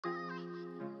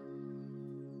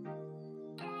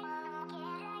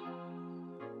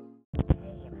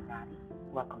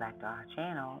Welcome back to our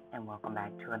channel and welcome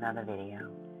back to another video.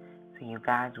 So you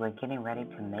guys, we're getting ready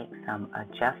to make some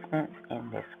adjustments in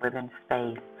this living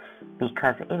space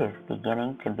because it is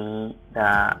beginning to be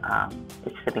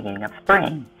it's the beginning of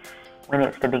spring. When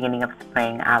it's the beginning of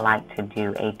spring, I like to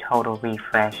do a total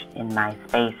refresh in my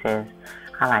spaces.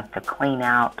 I like to clean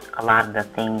out a lot of the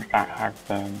things that have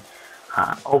been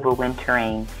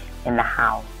overwintering in the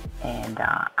house, and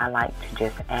I like to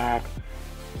just add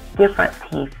different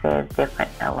pieces,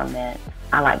 different elements.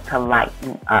 I like to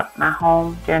lighten up my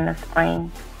home during the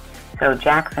spring. So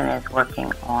Jackson is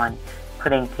working on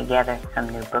putting together some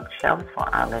new bookshelves for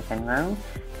our living room.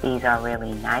 These are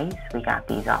really nice. We got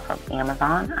these off of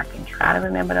Amazon. I can try to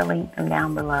remember to link them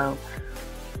down below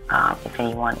if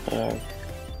anyone is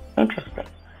interested.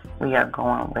 We are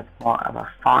going with more of a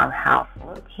farmhouse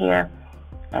look here.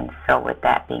 And so with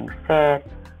that being said,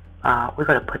 we're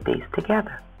going to put these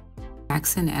together.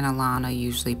 Jackson and Alana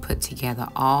usually put together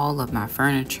all of my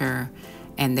furniture,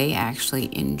 and they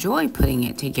actually enjoy putting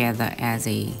it together as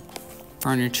a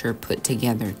furniture put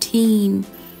together team.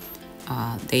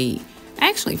 They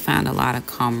actually find a lot of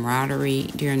camaraderie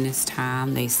during this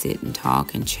time. They sit and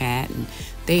talk and chat, and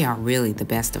they are really the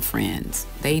best of friends.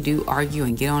 They do argue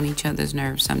and get on each other's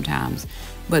nerves sometimes,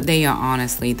 but they are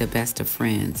honestly the best of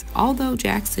friends. Although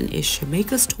Jackson is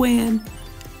Shamika's twin,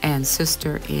 and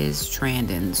sister is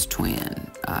Trandon's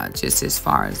twin, just as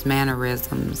far as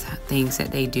mannerisms, things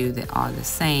that they do that are the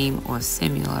same or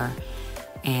similar,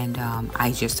 and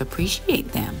I just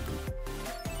appreciate them.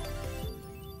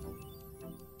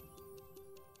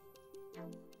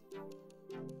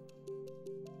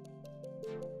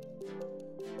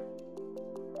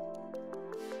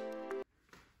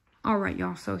 All right,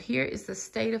 y'all, so here is the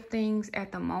state of things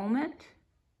at the moment.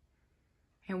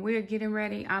 And we're getting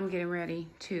ready, I'm getting ready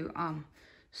to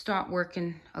start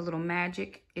working a little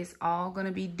magic. It's all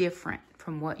gonna be different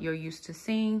from what you're used to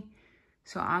seeing.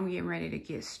 So I'm getting ready to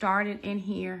get started in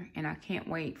here, and I can't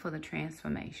wait for the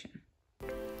transformation.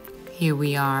 Here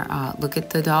we are, look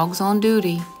at the dogs on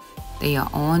duty. They are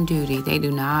on duty. They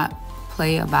do not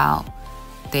play about.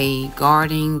 They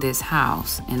guarding this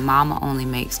house, and Mama only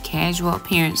makes casual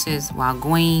appearances while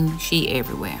Gwen, she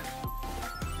everywhere.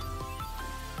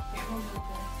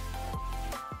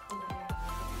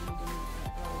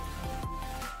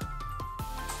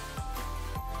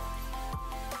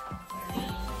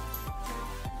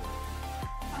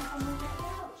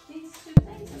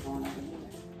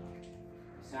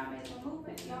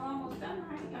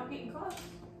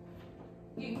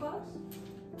 Getting close?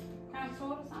 Kind of,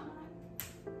 sort of, something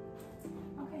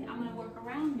like? Okay, I'm gonna work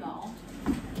around y'all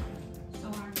so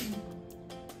I can.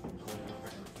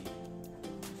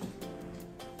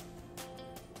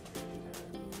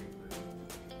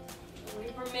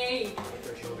 Wait for me.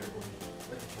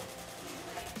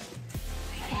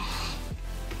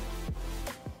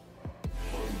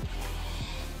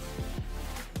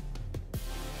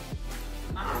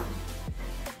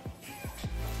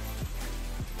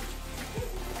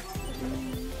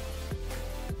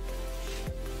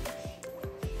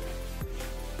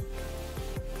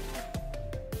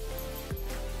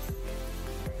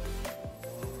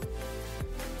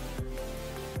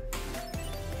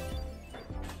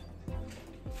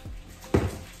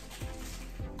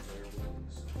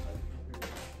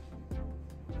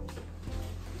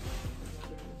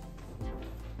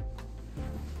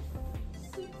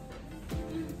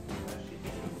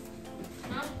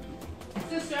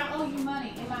 Sister, I owe you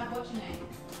money. Am I what's your name?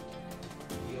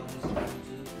 You owe me some money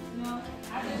too? No,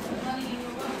 I just put money in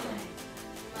your what's your name?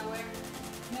 My where?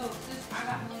 No, sister, I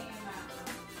got money in my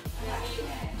I got cash.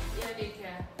 Yeah, I did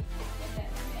cash.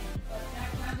 But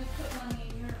I just put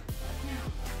money in your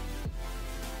account.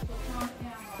 So calm it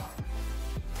down, Bob.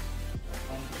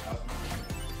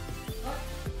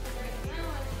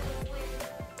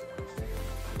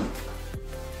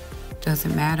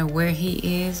 Doesn't matter where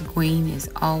he is, Gwen is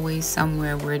always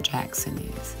somewhere where Jackson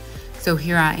is. So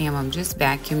here I am, I'm just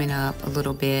vacuuming up a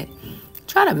little bit.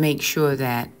 Try to make sure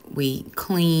that we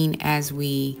clean as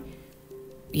we,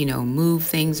 you know, move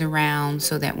things around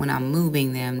so that when I'm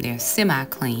moving them, they're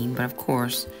semi-clean. But of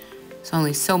course, it's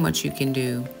only so much you can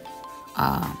do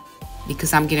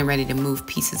because I'm getting ready to move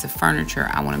pieces of furniture.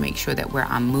 I want to make sure that where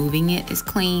I'm moving it is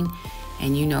clean,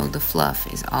 and you know the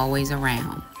fluff is always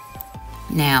around.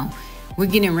 Now, we're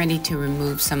getting ready to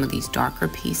remove some of these darker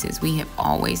pieces. We have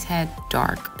always had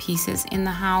dark pieces in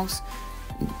the house,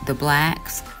 the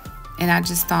blacks. And I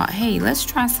just thought, hey, let's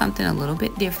try something a little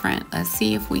bit different. Let's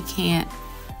see if we can't,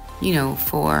 you know,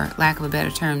 for lack of a better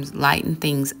terms, lighten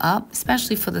things up,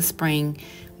 especially for the spring.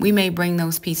 We may bring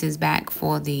those pieces back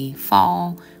for the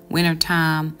fall, winter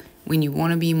time, when you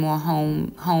want to be more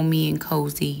homey and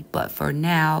cozy. But for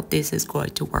now, this is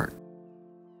going to work.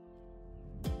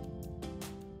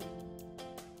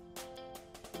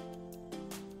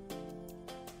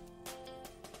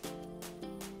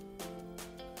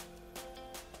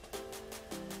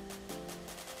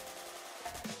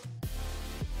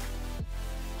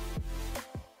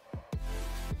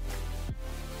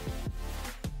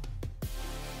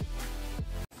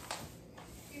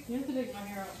 You have to take my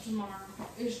hair out tomorrow.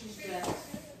 It's just that.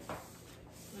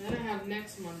 And then I have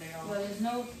next Monday off. Well, there's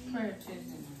no prayer Tuesday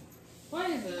night. Why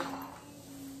is it?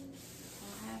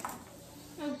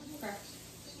 Oh, okay.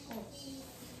 Cool.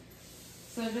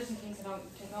 So just in case I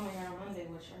don't take all my hair on Monday,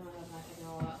 which I really hope I take it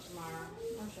all out tomorrow.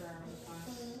 I'm sure everything's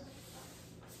fine.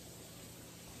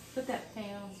 Put that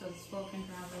pan on so the smoke can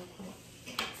dry real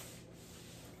quick.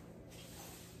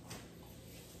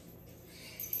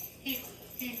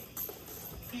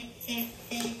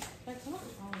 Like,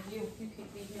 what's wrong with you? You could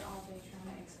be here all day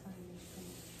trying to explain these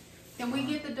things. Can we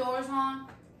get the doors on?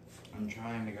 I'm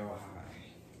trying to go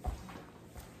high.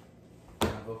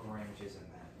 My vocal range isn't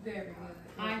that. Very good.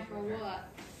 High for what?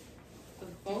 The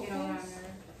vocals? Get on our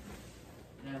nerve.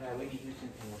 No, that Whitney Houston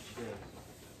thing, what she does.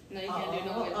 No, you can't do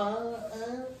no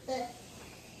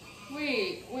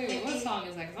Wait, what song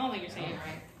is that? 'Cause I don't think you're saying it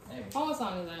right. Anyway. Oh, what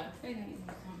song is that? It ain't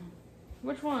no song.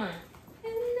 Which one?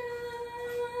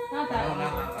 Not that one. No.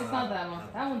 It's not that one.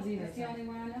 That one's easy. That's the only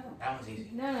one I know. That one's easy.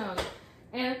 No.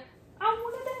 And I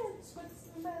wanna dance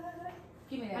with somebody.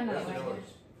 Give me that. I know right that there.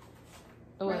 Doors.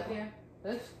 The Right what? there.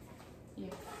 This? Yeah.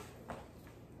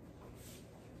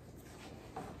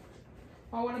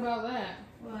 Oh, what about that?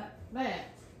 What? That.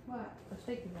 What? The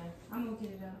sticky thing. I'm gonna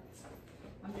get it up.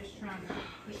 I'm just trying to.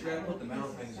 You gotta put the metal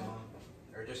things on.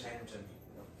 Or just hand them to me.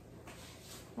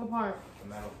 What part? The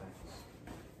metal things.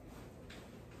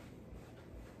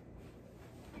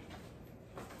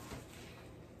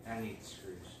 I need the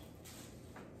screws.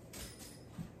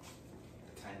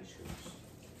 The tiny screws.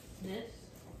 This?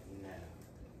 No.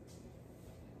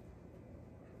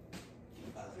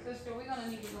 The other. Sister, we're gonna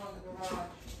need to go in the garage.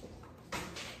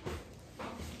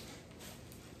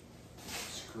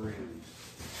 Screws.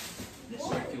 The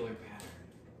circular pattern.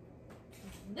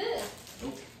 This?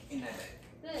 Nope. In that bag.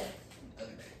 This?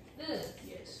 Other bag. This?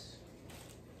 Yes.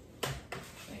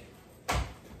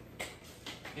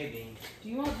 Hey, Dean. Do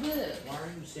you want this? Why are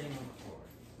you sitting on the floor?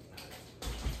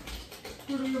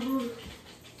 Put it in the room.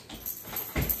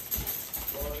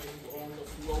 Why are you on the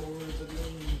floor,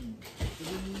 Dean?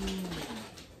 Dean.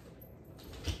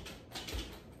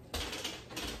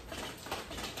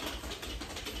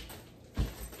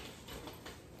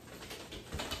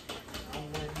 I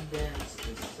want to dance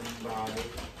with somebody.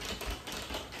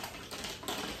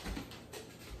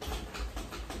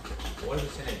 What if you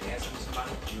said dancing with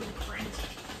somebody? You were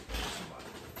prancing with somebody.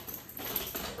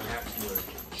 Perhaps you were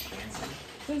dancing.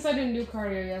 Since I didn't do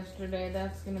cardio yesterday,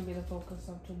 that's gonna be the focus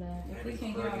of today. If we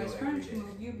can get all this furniture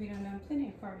moved, you'll be done plenty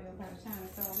of cardio by the time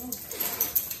it's all over.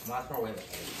 Well, that's probably the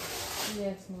case.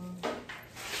 Yes, Mom.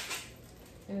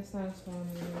 And it's not as fun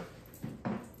anymore.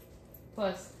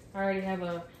 Plus, I already have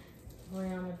a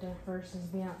Rihanna versus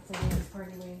Beyonce dance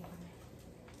party waiting for me.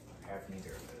 I have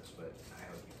neither of those, but I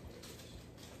hope you can do this.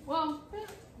 Well, yeah,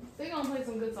 they gonna play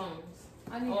some good songs.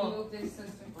 I need to move this,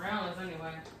 sister. Rihanna's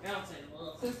anyway. Beyonce,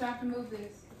 well, Sister, I have to move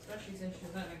this. especially since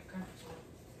she's not in a country song.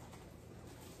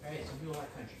 Hey, some people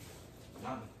like country.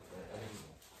 Not me, but other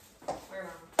people. Where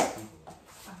am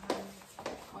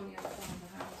On the other side of the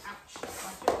house. Ouch.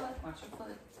 Watch your foot. Watch your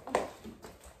foot.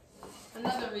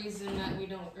 Another reason that we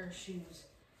don't wear shoes.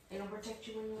 They don't protect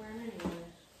you when you're wearing anyways.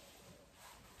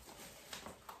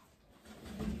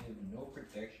 You have no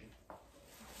protection.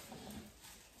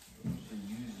 To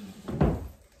use them.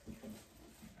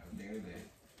 How dare they?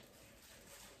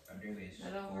 How dare they I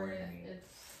don't score worry. me? It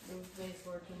was base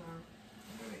for tomorrow.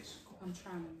 How dare they score? I'm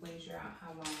trying to measure out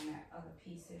how long that other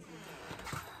piece is.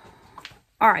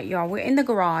 All right, y'all, we're in the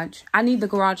garage. I need the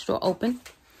garage door open.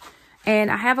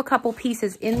 And I have a couple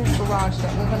pieces in this garage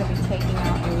that we're going to be taking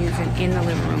out and using in the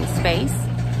living room space.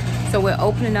 So we're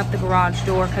opening up the garage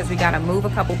door because we got to move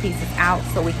a couple pieces out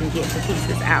so we can get the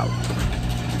pieces out.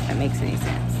 If that makes any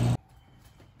sense.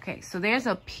 Okay, so there's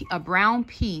a brown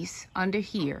piece under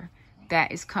here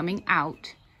that is coming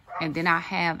out. And then I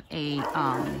have a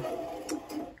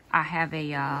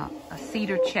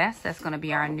cedar chest that's going to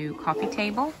be our new coffee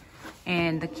table.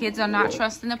 And the kids are not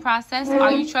trusting the process.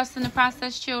 Are you trusting the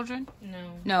process, children?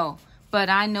 No. No, but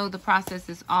I know the process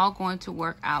is all going to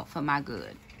work out for my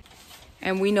good.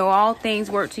 And we know all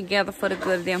things work together for the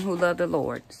good of them who love the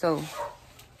Lord. So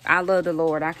I love the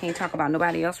Lord. I can't talk about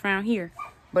nobody else around here,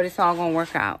 but it's all going to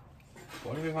work out.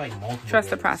 What if there's like multiple Trust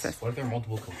the goods? process. What if there are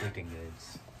multiple conflicting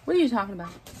goods? What are you talking about?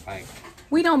 Like,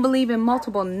 We don't believe in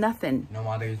multiple nothing. no,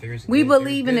 Ma, there's We good-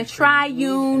 believe in the there's good for you,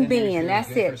 triune and then being. there's That's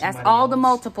good for it. That's somebody all the else.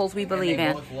 multiples we And they believe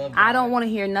in. both love I don't God. want to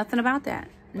hear nothing about that.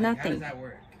 Like, how Nothing. does that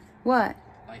work? What?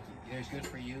 Like, there's good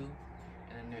for you, and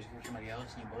then there's good for somebody else,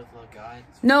 and you both love God.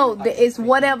 No, Like, it's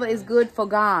whatever is good for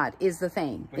God is the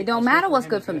thing. But It don't what's good matter for what's him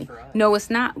good is for good me. for us. No, it's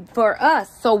not for us.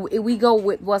 So we go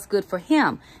with what's good for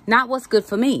him, not what's good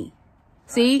for me.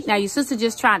 See, now your sister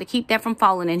just tried to keep that from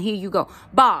falling, and here you go.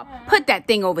 Bob, put that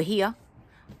thing over here.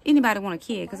 Anybody want a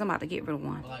kid? Because I'm about to get rid of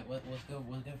one. But like, what's good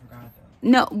for God though?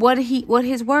 No, what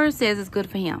his word says is good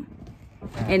for him.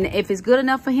 And if it's good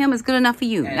enough for him, it's good enough for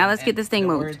you. Now let's get this thing the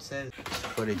moved. Word says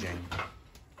footage.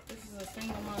 This is a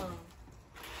single mom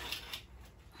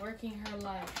working her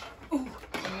life. To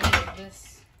make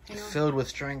this, you know, Filled with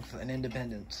strength and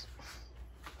independence.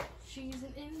 she's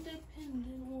an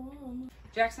independent woman.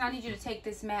 Jackson, I need you to take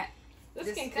this mat,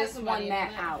 This can cut this somebody one in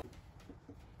mat half. out.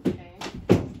 Okay.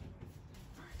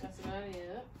 That's about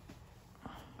it.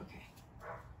 Okay.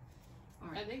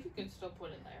 I think you can still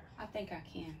put it there. I think I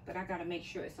can, but I gotta make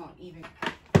sure it's on even.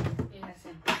 Yes,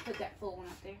 and put that full one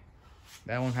up there.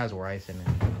 That one has rice in it.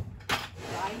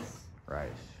 Rice. Rice.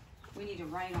 We need to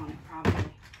write on it probably.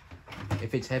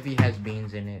 If it's heavy, it has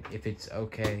beans in it. If it's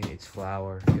okay, it's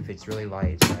flour. If it's really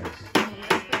light, it's rice.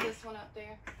 Let's put this one up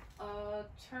there.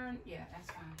 Yeah,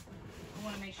 that's fine. I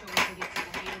want to make sure we can get to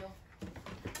the handle.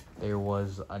 There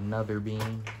was another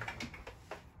bean.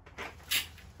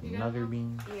 You got Another one?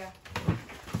 bean. Yeah. You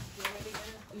ready,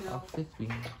 Anna? No. A fifth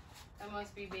bean. That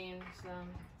must be beans.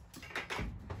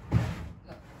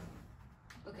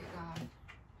 Look at God.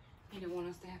 He didn't want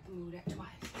us to have to move that twice.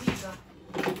 Here you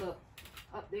go. Look.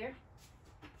 Up there.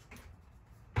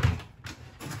 Okay,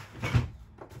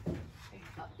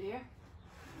 up there.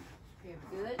 Very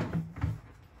good.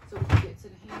 So we can get to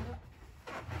the handle.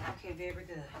 Okay, very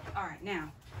good. All right,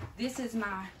 now, this is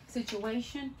my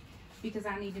situation because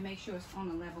I need to make sure it's on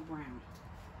a level ground.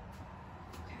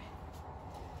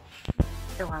 Okay.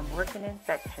 So I'm working in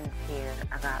sections here.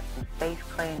 I got some space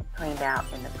cleaned out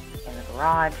in the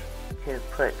garage to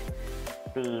put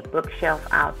the bookshelf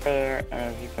out there,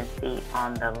 and as you can see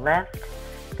on the left,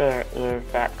 there is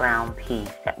that brown piece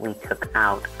that we took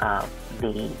out of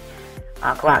the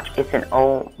garage. It's an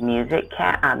old music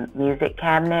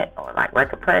cabinet or like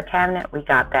record player cabinet. We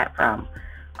got that from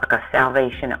like a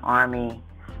Salvation Army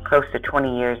close to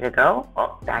 20 years ago.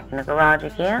 Oh, back in the garage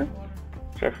again.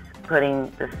 Just putting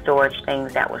the storage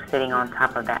things that were sitting on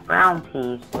top of that brown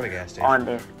piece on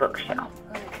this bookshelf.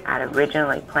 I'd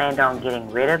originally planned on getting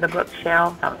rid of the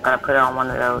bookshelf. I was going to put it on one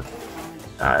of those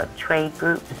trade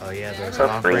groups for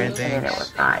free, and then it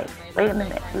was like, wait a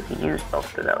minute, you can use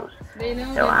both of those.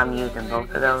 So I'm using both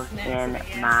of those in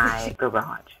my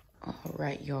garage. All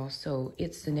right, y'all, so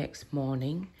it's the next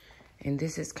morning, and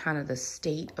this is kind of the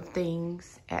state of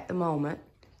things at the moment.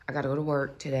 I got to go to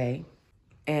work today,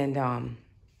 and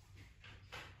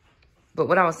but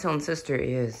what I was telling sister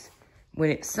is when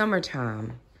it's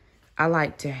summertime, I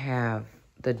like to have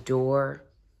the door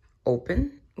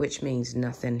open, which means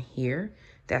nothing here.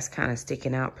 That's kind of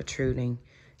sticking out, protruding,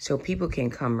 so people can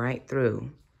come right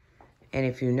through. And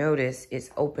if you notice, it's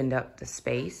opened up the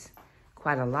space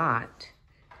quite a lot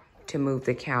to move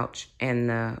the couch and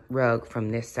the rug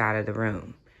from this side of the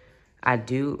room. I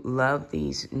do love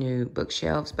these new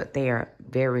bookshelves, but they are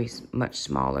very much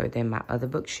smaller than my other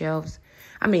bookshelves.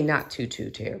 I mean, not too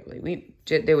terribly.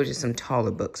 There were just some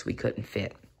taller books we couldn't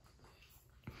fit.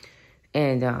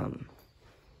 And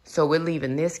so we're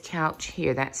leaving this couch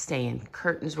here. That's staying.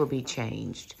 Curtains will be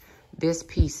changed. This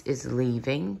piece is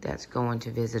leaving. That's going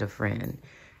to visit a friend.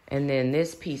 And then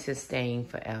this piece is staying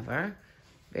forever.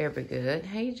 Very good.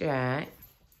 Hey, Jack.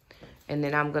 And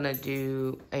then I'm going to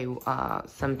do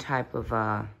some type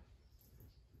of,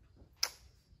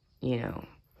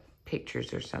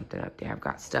 pictures or something up there. I've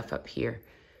got stuff up here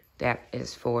that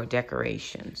is for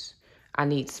decorations. I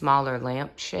need smaller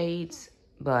lamp shades,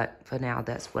 but for now,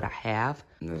 that's what I have.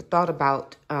 I thought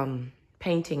about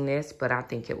painting this, but I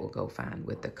think it will go fine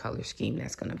with the color scheme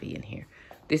that's going to be in here.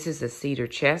 This is a cedar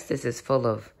chest. This is full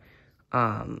of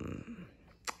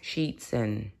sheets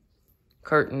and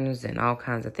curtains and all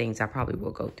kinds of things. I probably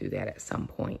will go through that at some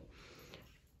point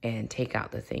and take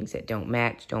out the things that don't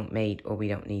match, don't mate, or we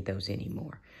don't need those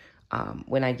anymore.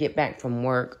 When I get back from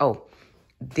work,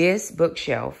 this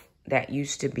bookshelf that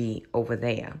used to be over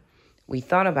there, we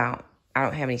thought about, I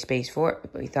don't have any space for it,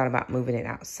 but we thought about moving it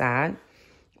outside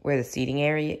where the seating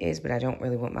area is, but I don't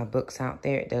really want my books out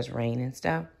there. It does rain and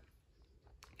stuff.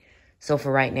 So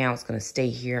for right now, it's going to stay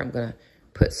here. I'm going to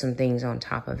put some things on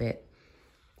top of it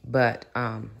But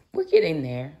we're getting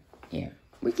there. Yeah,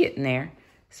 we're getting there.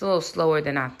 It's a little slower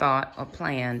than I thought or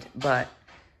planned, but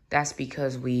that's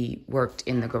because we worked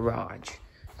in the garage.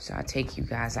 So I'll take you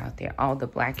guys out there. All the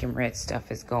black and red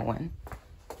stuff is going,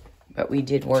 but we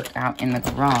did work out in the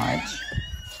garage.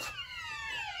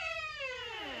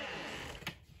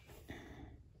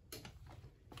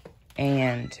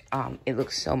 And it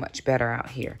looks so much better out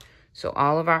here. So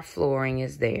all of our flooring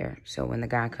is there. So when the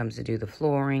guy comes to do the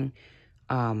flooring,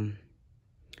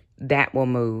 that will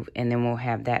move, and then we'll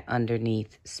have that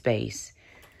underneath space.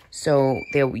 So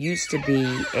there used to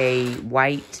be a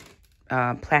white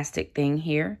plastic thing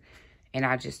here, and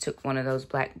I just took one of those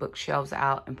black bookshelves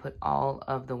out and put all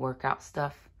of the workout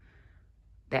stuff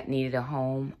that needed a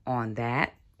home on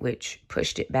that, which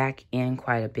pushed it back in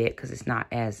quite a bit because it's not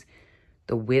as,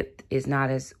 the width is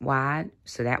not as wide.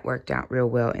 So that worked out real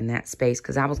well in that space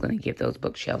because I was going to give those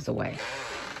bookshelves away.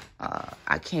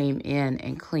 I came in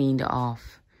and cleaned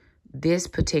off this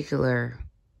particular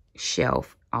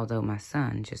shelf, although my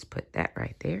son just put that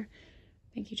right there.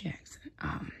 Thank you, Jackson.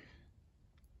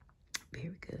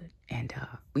 Very good. And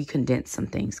we condensed some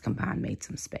things, combined, made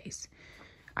some space.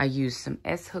 I used some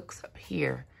S-hooks up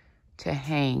here to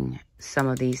hang some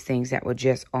of these things that were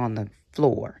just on the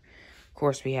floor. Of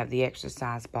course, we have the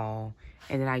exercise ball.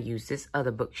 And then I used this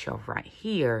other bookshelf right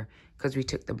here because we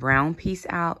took the brown piece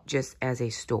out just as a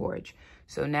storage.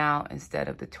 So now, instead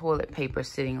of the toilet paper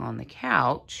sitting on the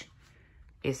couch,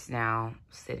 it's now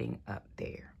sitting up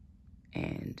there.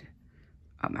 And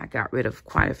I got rid of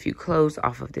quite a few clothes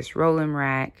off of this rolling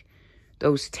rack.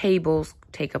 Those tables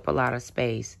take up a lot of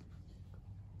space,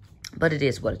 but it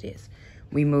is what it is.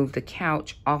 We moved the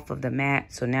couch off of the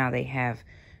mat, so now they have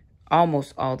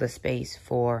almost all the space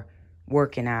for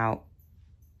working out.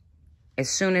 As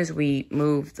soon as we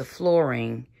move the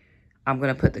flooring, I'm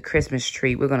going to put the Christmas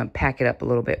tree. We're going to pack it up a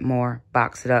little bit more,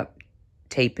 box it up,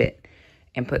 tape it,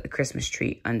 and put the Christmas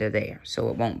tree under there so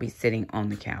it won't be sitting on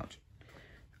the couch.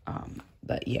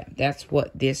 But yeah, that's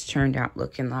what this turned out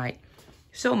looking like.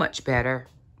 So much better.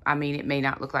 I mean, it may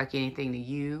not look like anything to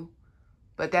you,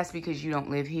 but that's because you don't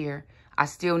live here. I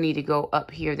still need to go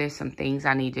up here. There's some things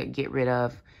I need to get rid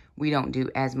of. We don't do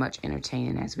as much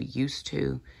entertaining as we used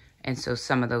to. And so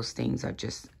some of those things are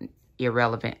just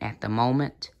irrelevant at the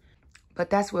moment. But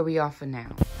that's where we are for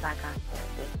now. Like I said,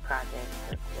 this project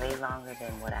took way longer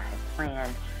than what I had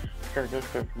planned. So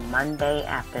this is Monday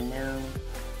afternoon,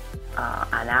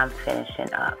 and I'm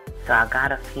finishing up. So I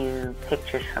got a few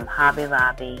pictures from Hobby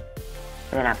Lobby,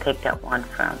 and then I picked up one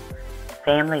from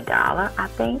Family Dollar, I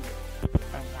think.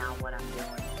 And now what I'm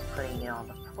doing is putting it on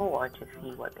the floor to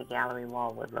see what the gallery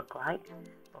wall would look like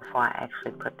before I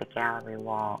actually put the gallery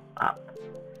wall up.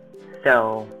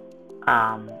 So,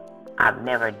 I've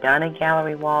never done a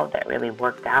gallery wall that really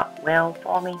worked out well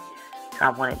for me. So I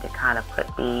wanted to kind of put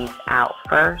these out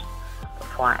first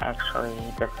before I actually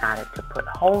decided to put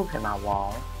holes in my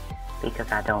wall,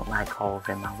 because I don't like holes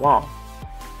in my wall.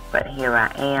 But here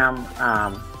I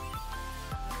am,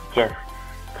 just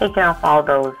taking off all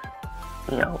those,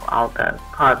 all the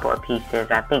cardboard pieces.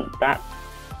 I think that,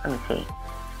 let me see.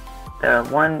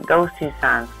 Those two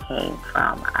signs came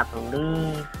from, I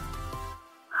believe,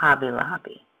 Hobby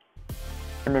Lobby.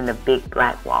 And then the big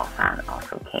black wall sign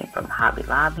also came from Hobby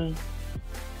Lobby.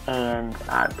 And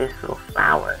this little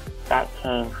flower, that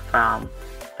came from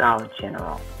Dollar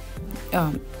General.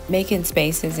 Making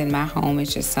spaces in my home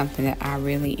is just something that I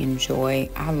really enjoy.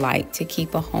 I like to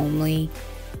keep a homely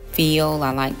feel.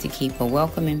 I like to keep a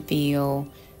welcoming feel.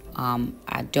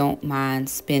 I don't mind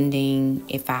spending,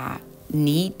 if I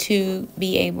need to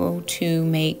be able to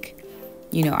make,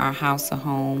 our house a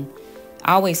home.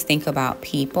 I always think about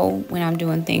people when I'm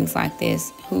doing things like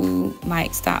this, who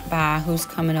might stop by, who's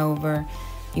coming over,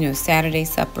 Saturday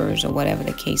suppers or whatever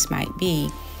the case might be.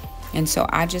 And so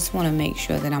I just want to make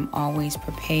sure that I'm always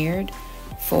prepared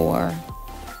for,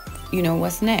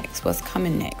 what's next, what's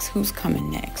coming next, who's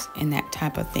coming next, and that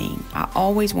type of thing. I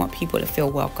always want people to feel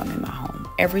welcome in my home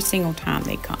every single time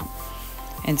they come.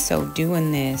 And so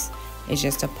doing this is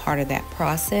just a part of that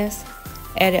process.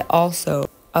 And it also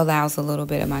allows a little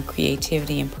bit of my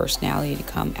creativity and personality to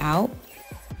come out.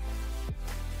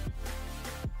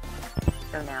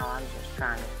 So now I'm just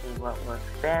trying to see what works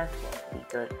best, what would be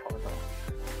good for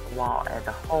the wall as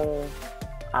a whole.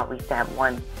 We used to have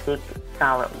one big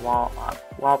solid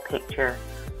wall picture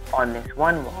on this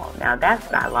one wall. Now that's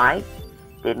what I like.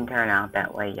 Didn't turn out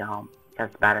that way, y'all, because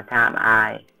by the time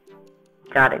I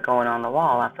got it going on the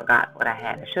wall, I forgot what I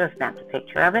had. I should have snapped a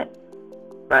picture of it.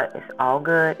 But it's all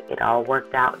good. It all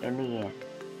worked out in the end.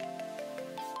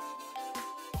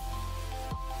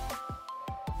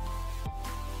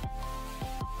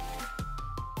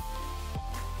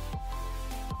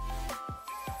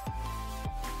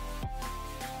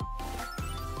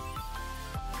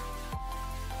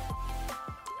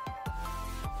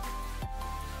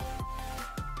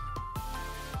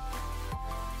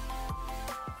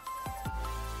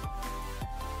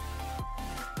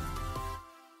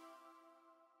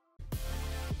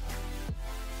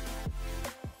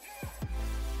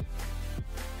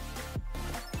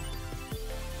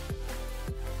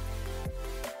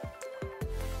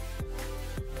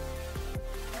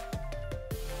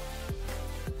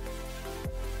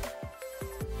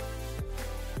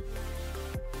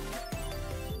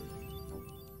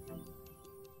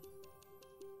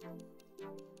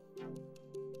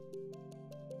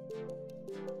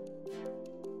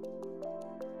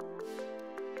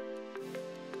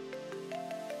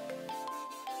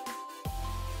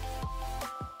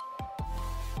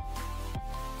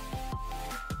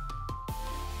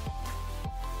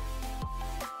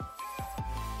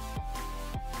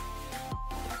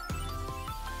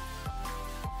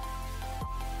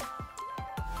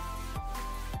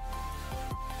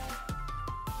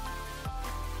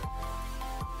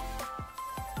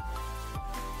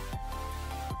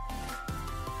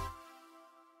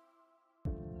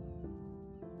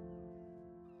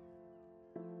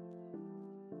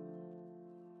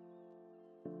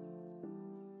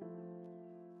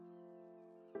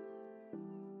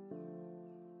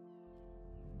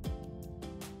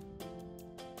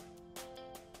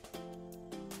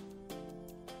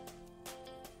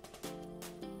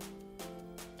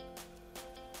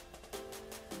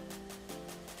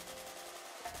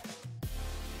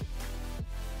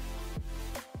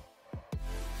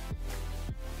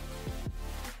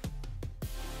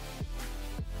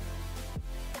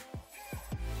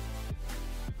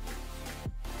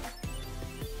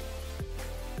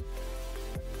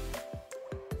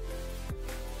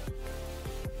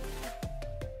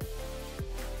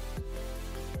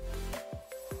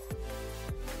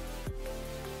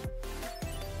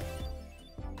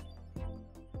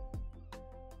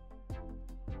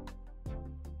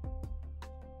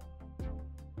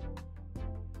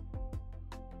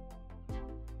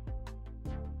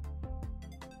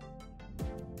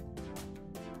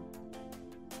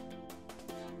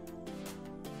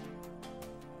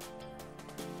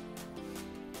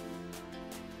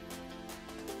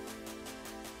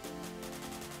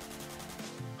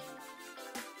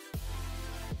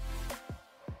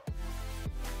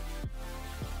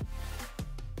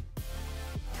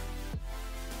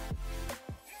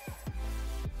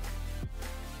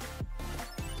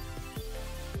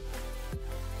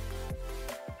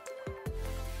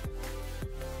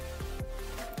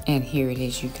 And here it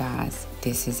is, you guys.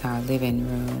 This is our living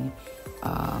room.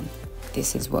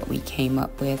 This is what we came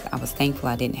up with. I was thankful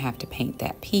I didn't have to paint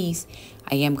that piece.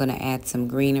 I am going to add some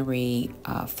greenery,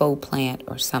 faux plant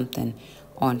or something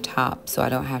on top so I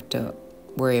don't have to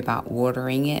worry about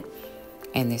watering it.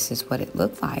 And this is what it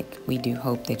looked like. We do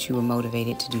hope that you were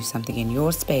motivated to do something in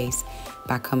your space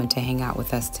by coming to hang out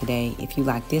with us today. If you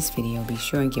like this video, be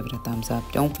sure and give it a thumbs up.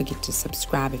 Don't forget to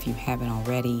subscribe if you haven't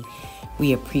already.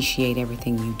 We appreciate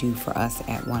everything you do for us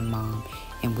at One Mom,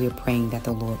 and we're praying that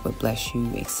the Lord would bless you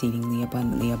exceedingly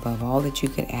abundantly above all that you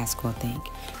could ask or think.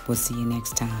 We'll see you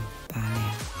next time. Bye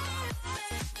now.